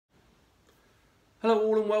Hello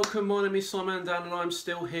all and welcome, my name is SciManDan and I'm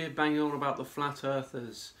still here banging on about the Flat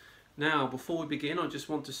Earthers. Now, before we begin, I just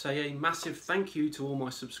want to say a massive thank you to all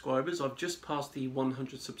my subscribers. I've just passed the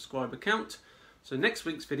 100 subscriber count, so next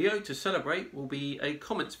week's video to celebrate will be a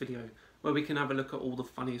comments video where we can have a look at all the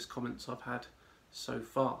funniest comments I've had so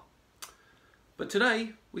far. But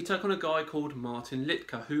today, we take on a guy called Martin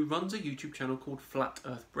Litka who runs a YouTube channel called Flat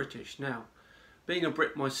Earth British. Now, being a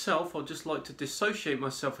Brit myself, I'd just like to dissociate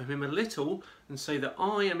myself from him a little and say that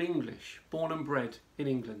I am English, born and bred in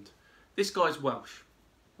England. This guy's Welsh.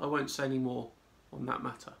 I won't say any more on that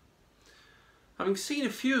matter. Having seen a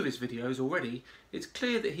few of his videos already, it's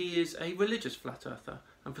clear that he is a religious flat earther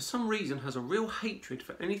and for some reason has a real hatred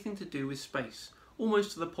for anything to do with space,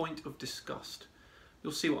 almost to the point of disgust.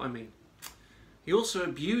 You'll see what I mean. He also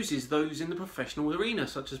abuses those in the professional arena,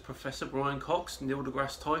 such as Professor Brian Cox, Neil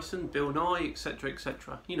deGrasse Tyson, Bill Nye, etc,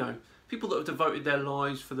 etc. You know, people that have devoted their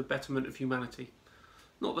lives for the betterment of humanity.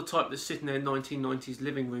 Not the type that sit in their 1990s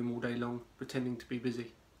living room all day long, pretending to be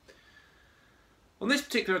busy. On this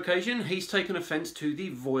particular occasion, he's taken offence to the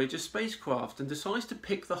Voyager spacecraft and decides to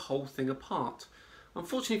pick the whole thing apart.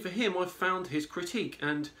 Unfortunately for him, I've found his critique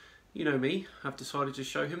and, you know me, have decided to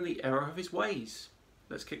show him the error of his ways.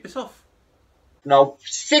 Let's kick this off. Now,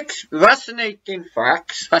 6 fascinating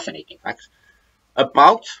facts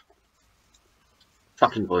about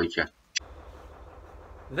fucking Voyager.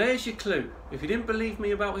 There's your clue. If you didn't believe me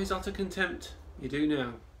about his utter contempt, you do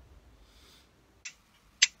now.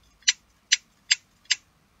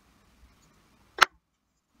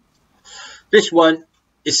 This one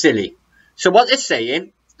is silly. So what they're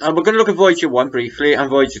saying, we're going to look at Voyager 1 briefly and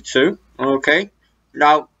Voyager 2, okay?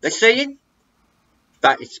 Now, they're saying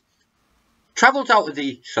that it's travelled out of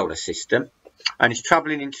the solar system and is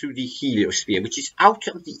travelling into the heliosphere, which is out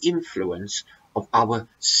of the influence of our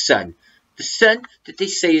sun. The sun that they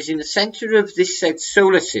say is in the centre of this said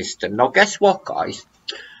solar system. Now guess what, guys?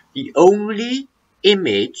 The only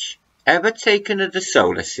image ever taken of the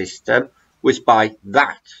solar system was by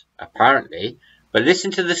that, apparently. But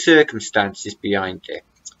listen to the circumstances behind it.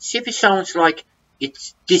 See if it sounds like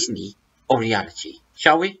it's Disney or reality,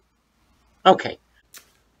 shall we? Okay.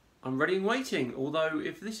 I'm ready and waiting, although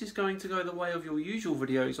if this is going to go the way of your usual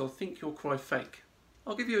videos, I'll think you'll cry fake.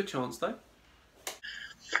 I'll give you a chance though.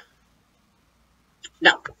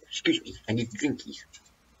 Now, excuse me, I need the drinkies.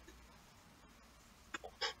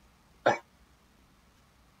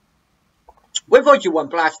 When Voyager 1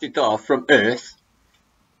 blasted off from Earth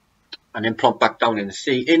and then plopped back down in the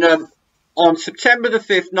sea, on September the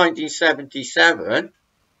 5th, 1977,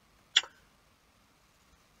 I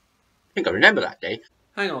think I remember that day.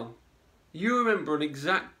 Hang on, you remember an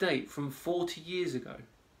exact date from 40 years ago?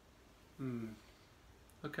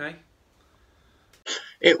 Okay.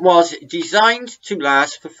 It was designed to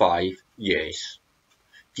last for 5 years.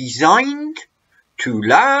 Designed to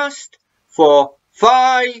last for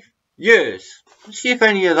 5 years. Let's see if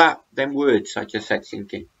any of them words I just said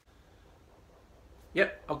sink in.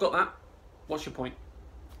 Yep, I've got that. What's your point?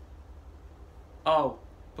 Oh.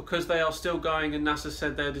 Because they are still going and NASA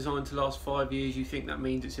said they are designed to last 5 years, you think that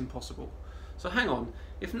means it's impossible. So hang on,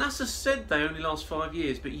 if NASA said they only last 5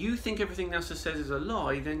 years, but you think everything NASA says is a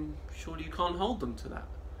lie, then surely you can't hold them to that.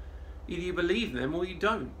 Either you believe them or you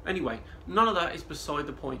don't. Anyway, none of that is beside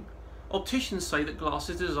the point. Opticians say that glass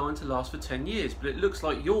is designed to last for 10 years, but it looks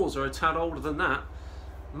like yours are a tad older than that.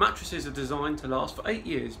 Mattresses are designed to last for 8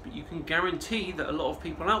 years, but you can guarantee that a lot of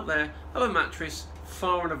people out there have a mattress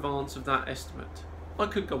far in advance of that estimate. I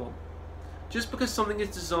could go on. Just because something is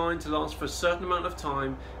designed to last for a certain amount of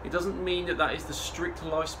time, it doesn't mean that that is the strict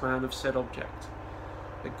lifespan of said object.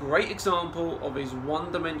 A great example of his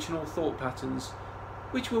one-dimensional thought patterns,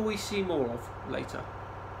 which will we see more of later.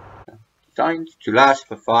 Designed to last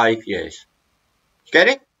for 5 years. Get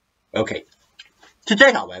it? Okay.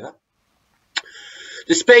 Today, however,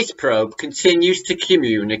 the space probe continues to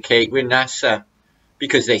communicate with NASA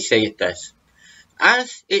because they say it does.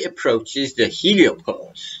 As it approaches the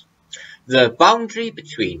heliopause, the boundary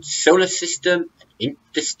between solar system and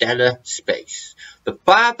interstellar space, the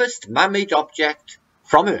farthest man-made object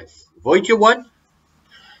from Earth, Voyager 1,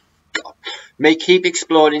 may keep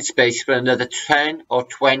exploring space for another 10 or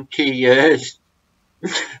 20 years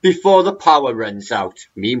before the power runs out.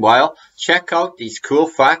 Meanwhile, check out these cool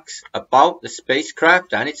facts about the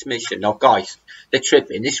spacecraft and its mission. Now guys, they're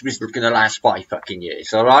tripping. This was going to last 5 fucking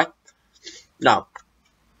years, alright? Now,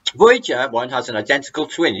 Voyager 1 has an identical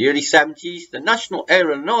twin. In the early 70s, the National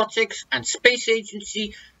Aeronautics and Space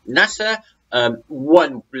Agency, NASA,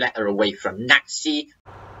 1 letter away from Nazi.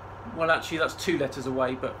 Well, actually, that's 2 letters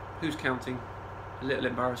away, but who's counting? A little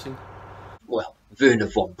embarrassing. Well, Werner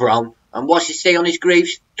von Braun And what's it say on his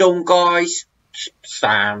gravestone, guys?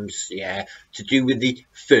 SAMs, yeah, to do with the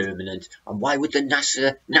firmament. And why would the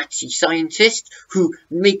NASA Nazi scientist who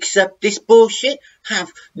makes up this bullshit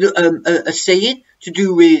have a saying to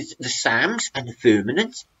do with the SAMs and the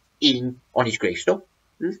firmament on his gravestone?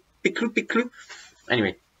 Big clue, big clue.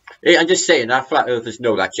 Anyway, I'm just saying that flat earthers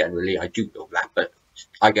know that generally. I do know that, but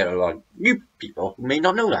I get a lot of new people who may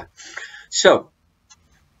not know that. So,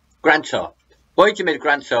 grand tour. Voyager made a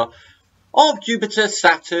grand tour of Jupiter,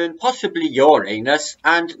 Saturn, possibly Uranus,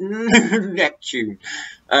 and Neptune.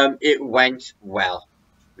 It went well.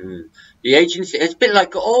 The agency, it's a bit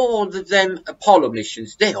like all of them Apollo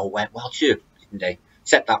missions, they all went well too, didn't they?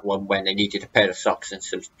 Except that one when they needed a pair of socks and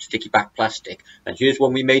some sticky back plastic. And here's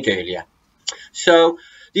one we made earlier. So,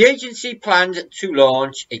 the agency planned to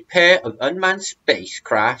launch a pair of unmanned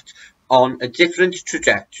spacecraft on different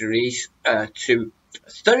trajectories to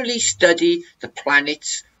thoroughly study the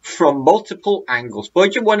planets from multiple angles.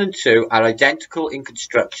 Voyager 1 and 2 are identical in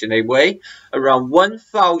construction. They weigh around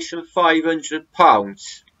 1,500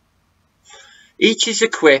 pounds. Each is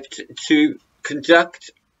equipped to conduct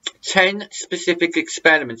 10 specific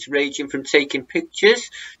experiments ranging from taking pictures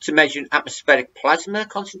to measuring atmospheric plasma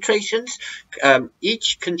concentrations.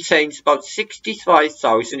 Each contains about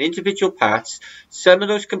 65,000 individual parts, some of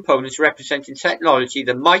those components representing technology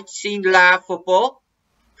that might seem laughable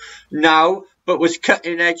now, but was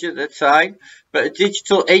cutting edge at the time, but a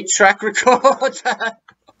digital 8-track recorder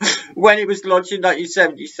when it was launched in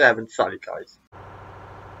 1977. Sorry, guys.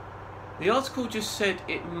 The article just said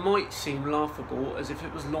it might seem laughable as if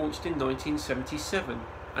it was launched in 1977,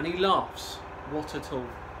 and he laughs. What at all?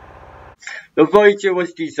 The Voyager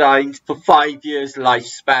was designed for 5 years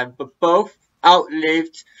lifespan, but both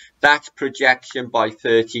outlived that projection by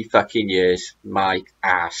 30 fucking years. My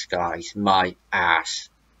ass, guys, my ass.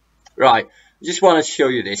 Right, I just want to show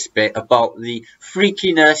you this bit about the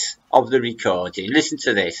freakiness of the recording. Listen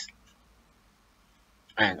to this.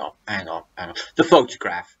 Hang on. The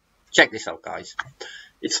photograph. Check this out, guys.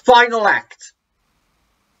 Its final act.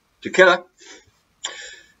 To killer.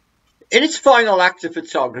 In its final act of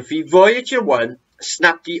photography, Voyager 1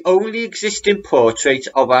 snapped the only existing portrait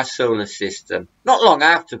of our solar system. Not long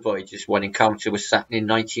after Voyager's 1 encounter with Saturn in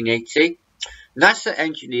 1980. NASA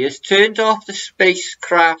engineers turned off the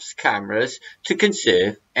spacecraft's cameras to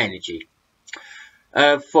conserve energy.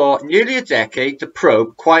 For nearly a decade, the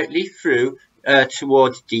probe quietly flew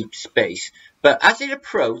towards deep space. But as it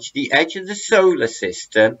approached the edge of the solar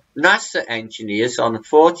system, NASA engineers on the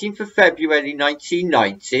 14th of February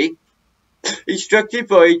 1990 instructed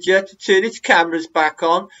Voyager to turn its cameras back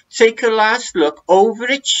on, take a last look over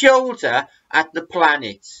its shoulder at the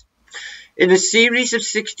planets. In a series of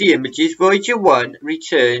 60 images, Voyager 1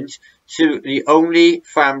 returned to the only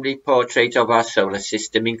family portrait of our solar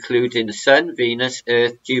system, including the Sun, Venus,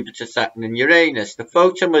 Earth, Jupiter, Saturn and Uranus. The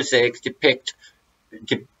photo mosaics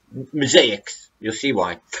you'll see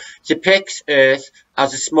why, depicts Earth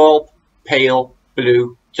as a small pale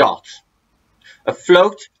blue dot,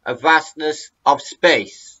 afloat a vastness of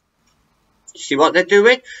space. See what they're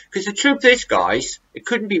doing? Because the truth is, guys, it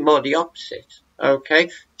couldn't be more the opposite. Okay,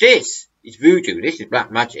 this is voodoo, this is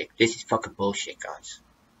black magic, this is fucking bullshit, guys.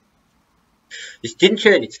 This didn't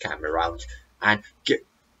turn its camera around and do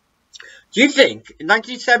you think in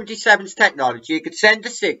 1977's technology it could send a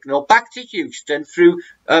signal back to Houston through,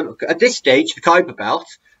 at this stage, the Kuiper Belt,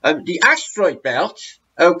 the asteroid belt,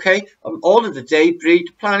 okay, all of the debris,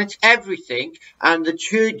 the planets, everything, and the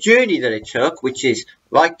journey that it took, which is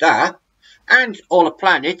like that, and all the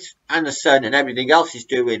planets and the sun and everything else is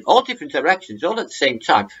doing all different directions all at the same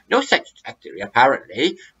time. No such trajectory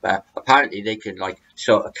apparently, but apparently they can like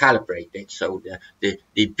sort of calibrate it so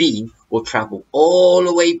the beam will travel all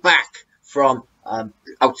the way back from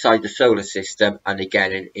outside the solar system and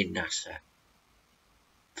again in NASA.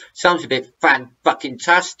 Sounds a bit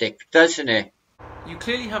fan-fucking-tastic, doesn't it? You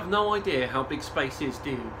clearly have no idea how big space is,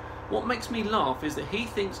 do you? What makes me laugh is that he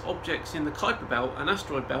thinks objects in the Kuiper Belt and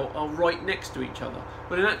asteroid belt are right next to each other,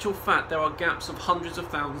 but in actual fact there are gaps of hundreds of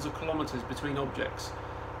thousands of kilometres between objects.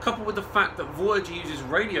 Coupled with the fact that Voyager uses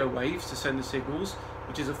radio waves to send the signals,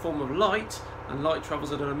 which is a form of light, and light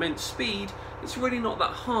travels at an immense speed, it's really not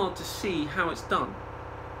that hard to see how it's done.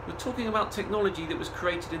 We're talking about technology that was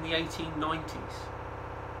created in the 1890s.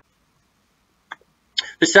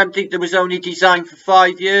 For something that was only designed for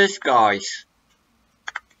 5 years, guys.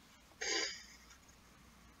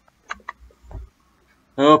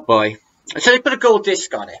 Oh boy. So they put a gold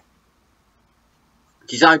disc on it.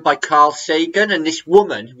 Designed by Carl Sagan, and this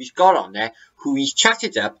woman who's got on there, who he's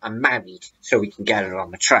chatted up and married so he can get her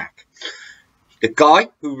on the track. The guy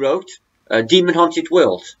who wrote Demon Haunted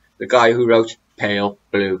World, the guy who wrote Pale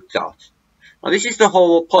Blue Dot. Now this is the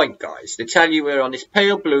whole point, guys. They tell you we're on this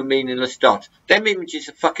pale blue meaningless dot. Them images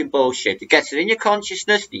are fucking bullshit. It gets it in your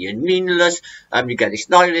consciousness, you're meaningless, you get this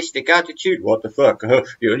nihilistic attitude. What the fuck?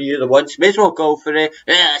 You only hear the once, may as well go for it.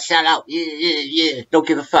 Sell out, yeah. Don't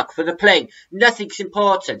give a fuck for the plane. Nothing's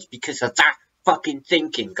important because of that fucking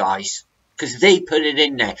thinking, guys. Because they put it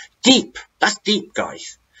in there. Deep. That's deep,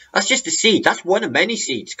 guys. That's just a seed. That's one of many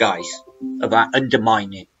seeds, guys, of our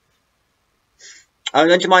undermining.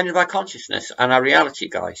 Undermining of our consciousness and our reality,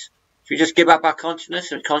 guys. Should we just give up our consciousness,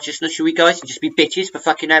 should we, guys, and just be bitches for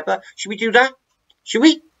fucking ever? Should we do that? Should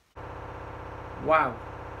we? Wow.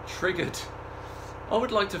 Triggered. I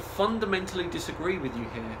would like to fundamentally disagree with you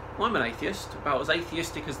here. I'm an atheist, about as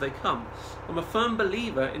atheistic as they come. I'm a firm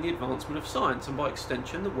believer in the advancement of science and by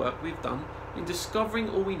extension the work we've done in discovering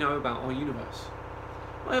all we know about our universe.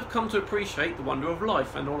 I have come to appreciate the wonder of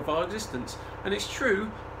life and all of our existence, and it's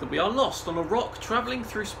true that we are lost on a rock travelling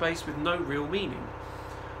through space with no real meaning.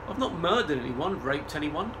 I've not murdered anyone, raped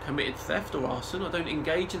anyone, committed theft or arson, I don't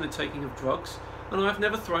engage in the taking of drugs, and I have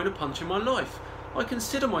never thrown a punch in my life. I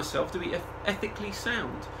consider myself to be ethically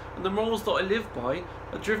sound, and the morals that I live by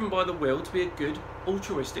are driven by the will to be a good,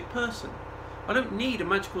 altruistic person. I don't need a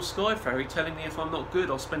magical sky fairy telling me if I'm not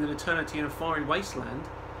good I'll spend an eternity in a fiery wasteland.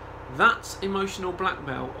 That's emotional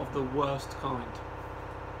blackmail of the worst kind.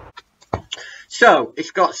 So,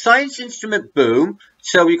 it's got science instrument boom,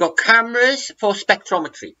 so we've got cameras for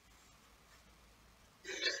spectrometry.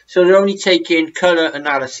 So they're only taking colour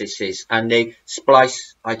analyses and they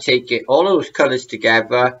splice, I take it, all those colours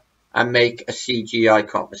together and make a CGI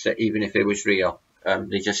composite, even if it was real.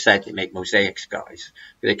 They just said they make mosaics, guys.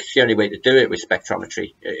 It's the only way to do it with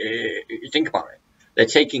spectrometry. Think about it. They're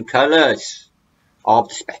taking colours of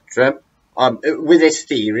the spectrum with this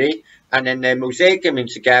theory, and then they're mosaicing them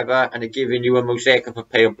together and they're giving you a mosaic of a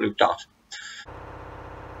pale blue dot.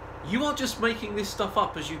 You are just making this stuff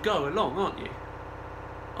up as you go along, aren't you?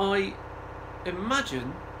 I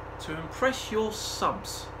imagine to impress your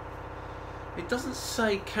subs. It doesn't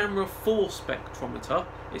say camera for spectrometer,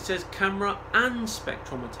 it says camera and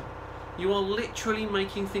spectrometer. You are literally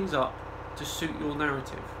making things up to suit your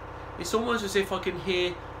narrative. It's almost as if I can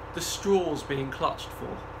hear the straws being clutched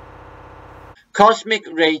for. Cosmic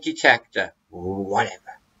ray detector.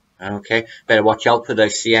 Whatever. Okay, better watch out for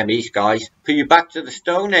those CMEs, guys. Put you back to the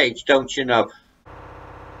Stone Age, don't you know?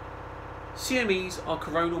 CMEs are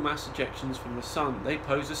coronal mass ejections from the Sun. They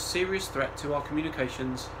pose a serious threat to our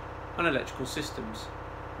communications and electrical systems.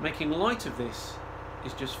 Making light of this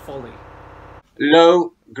is just folly.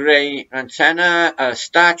 Low grey antenna,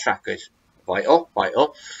 star trackers. Vital.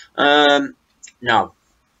 Now,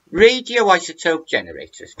 radioisotope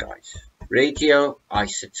generators, guys.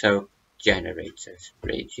 Radioisotope generators.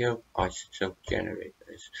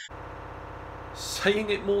 Saying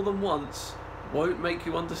it more than once won't make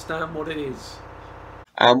you understand what it is.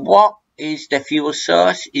 And what is the fuel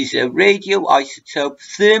source? Is a radioisotope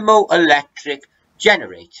thermoelectric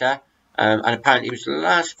generator. And apparently it was the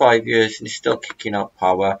last 5 years and it's still kicking out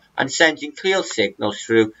power and sending clear signals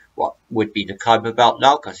through what would be the Kuiper belt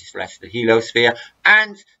now, because it's less the heliosphere,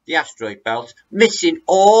 and the asteroid belt, missing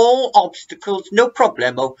all obstacles, no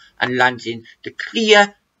problemo, and landing the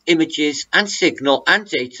clear images and signal and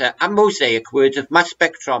data and mosaic word of mass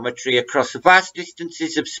spectrometry across the vast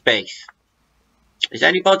distances of space. Is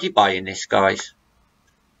anybody buying this, guys?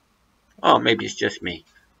 Oh, maybe it's just me.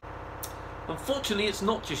 Unfortunately, it's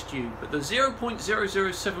not just you, but the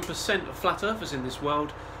 0.007% of flat earthers in this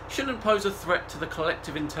world shouldn't pose a threat to the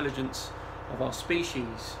collective intelligence of our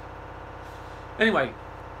species. Anyway,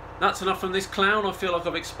 that's enough from this clown. I feel like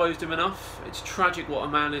I've exposed him enough. It's tragic what a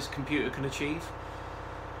man his computer can achieve.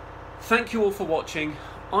 Thank you all for watching.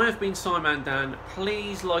 I have been SciManDan.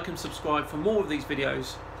 Please like and subscribe for more of these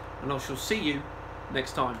videos, and I shall see you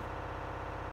next time.